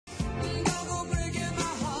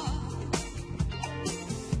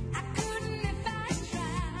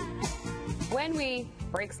when we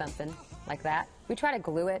break something like that, we try to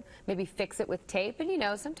glue it, maybe fix it with tape, and you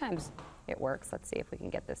know, sometimes it works. Let's see if we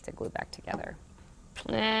can get this to glue back together.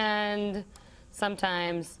 And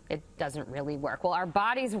sometimes it doesn't really work. Well, our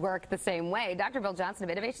bodies work the same way. Dr. Bill Johnson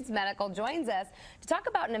of Innovations Medical joins us to talk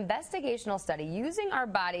about an investigational study using our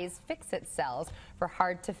body's fix-it cells for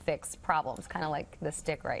hard-to-fix problems, kind of like the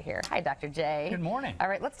stick right here. Hi, Dr. J. Good morning. All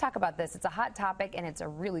right, let's talk about this. It's a hot topic, and it's a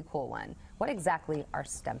really cool one. What exactly are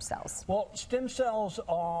stem cells? Well, stem cells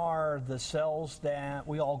are the cells that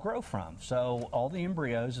we all grow from. So all the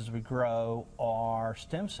embryos as we grow are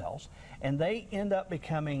stem cells, and they end up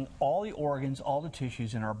becoming all the organs, all the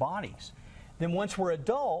tissues in our bodies. Then once we're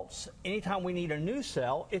adults, anytime we need a new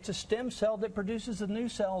cell, it's a stem cell that produces the new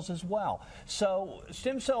cells as well. So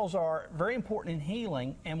stem cells are very important in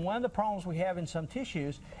healing, and one of the problems we have in some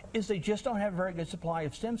tissues is they just don't have a very good supply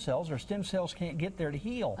of stem cells, or stem cells can't get there to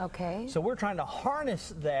heal. Okay. So we're trying to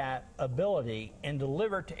harness that ability and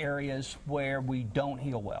deliver it to areas where we don't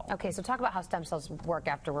heal well. Okay, so talk about how stem cells work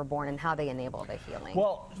after we're born and how they enable the healing.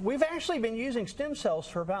 Well, we've actually been using stem cells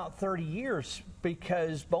for about 30 years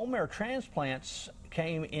because bone marrow transplants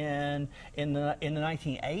came in the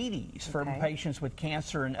 1980s for patients with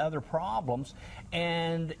cancer and other problems.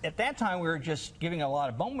 And at that time, we were just giving a lot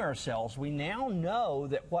of bone marrow cells. We now know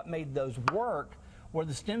that what made those work were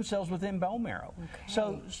the stem cells within bone marrow. Okay.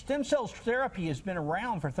 So stem cell therapy has been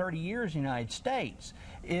around for 30 years in the United States.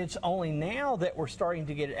 It's only now that we're starting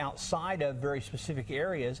to get it outside of very specific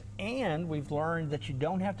areas, and we've learned that you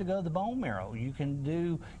don't have to go to the bone marrow. You can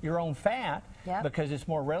do your own fat because it's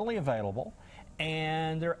more readily available.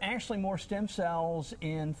 And there are actually more stem cells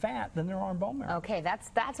in fat than there are in bone marrow. Okay,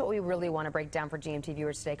 that's what we really want to break down for GMT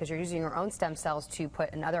viewers today, because you're using your own stem cells to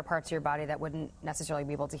put in other parts of your body that wouldn't necessarily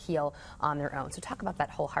be able to heal on their own. So talk about that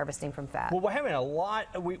whole harvesting from fat. Well, we're having a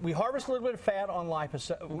lot. We harvest a little bit of fat on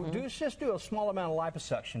liposuction. Just do a small amount of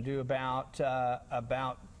liposuction. Do about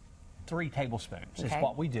 3 tablespoons is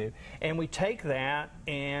what we do, and we take that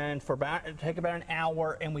and take about an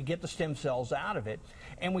hour, and we get the stem cells out of it,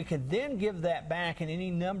 and we can then give that back in any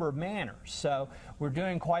number of manners. So we're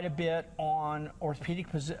doing quite a bit on orthopedic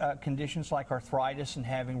conditions like arthritis and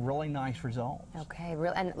having really nice results. Okay,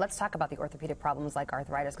 and let's talk about the orthopedic problems like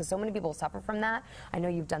arthritis, because so many people suffer from that. I know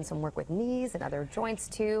you've done some work with knees and other joints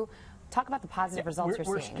too. Talk about the positive results you're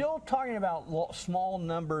seeing. We're still talking about small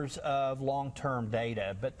numbers of long-term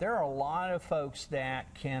data, but there are a lot of folks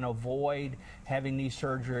that can avoid having knee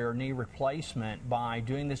surgery or knee replacement by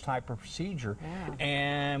doing this type of procedure.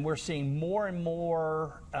 And we're seeing more and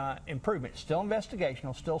more improvement. Still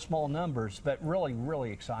investigational, still small numbers, but really,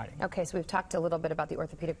 really exciting. Okay, so we've talked a little bit about the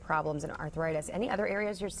orthopedic problems and arthritis. Any other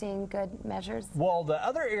areas you're seeing good measures? Well, the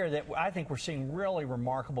other area that I think we're seeing really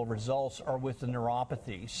remarkable results are with the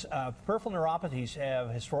neuropathies. Peripheral neuropathies have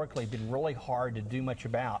historically been really hard to do much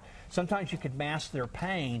about. Sometimes you could mask their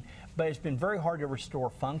pain, but it's been very hard to restore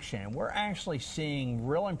function. We're actually seeing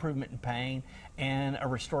real improvement in pain and a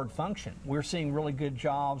restored function. We're seeing really good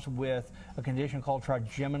jobs with a condition called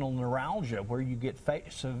trigeminal neuralgia, where you get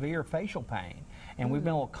severe facial pain, and we've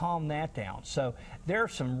been able to calm that down. So there are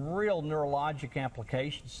some real neurologic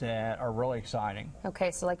applications that are really exciting. Okay,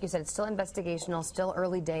 so like you said, it's still investigational, still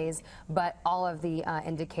early days, but all of the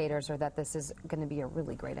indicators are that this is going to be a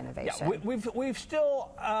really great innovation. Yeah, we've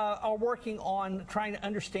still are working on trying to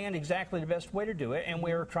understand exactly the best way to do it, and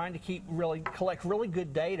we're trying to collect really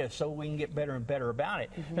good data so we can get better and better about it.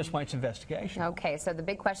 That's why it's investigation. Okay, so the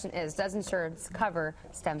big question is, does insurance cover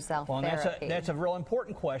stem cell therapy? That's a real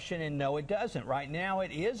important question, and no, it doesn't. Right now,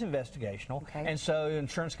 it is investigational, and so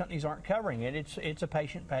insurance companies aren't covering it. It's a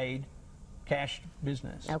patient-paid cash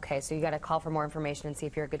business. Okay, so you got to call for more information and see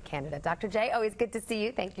if you're a good candidate. Dr. J, always good to see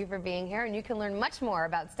you. Thank you for being here, and you can learn much more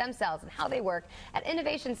about stem cells and how they work at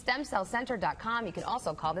innovationstemcellcenter.com. You can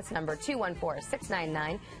also call this number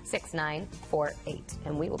 214-699-6948,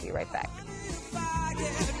 and we will be right back.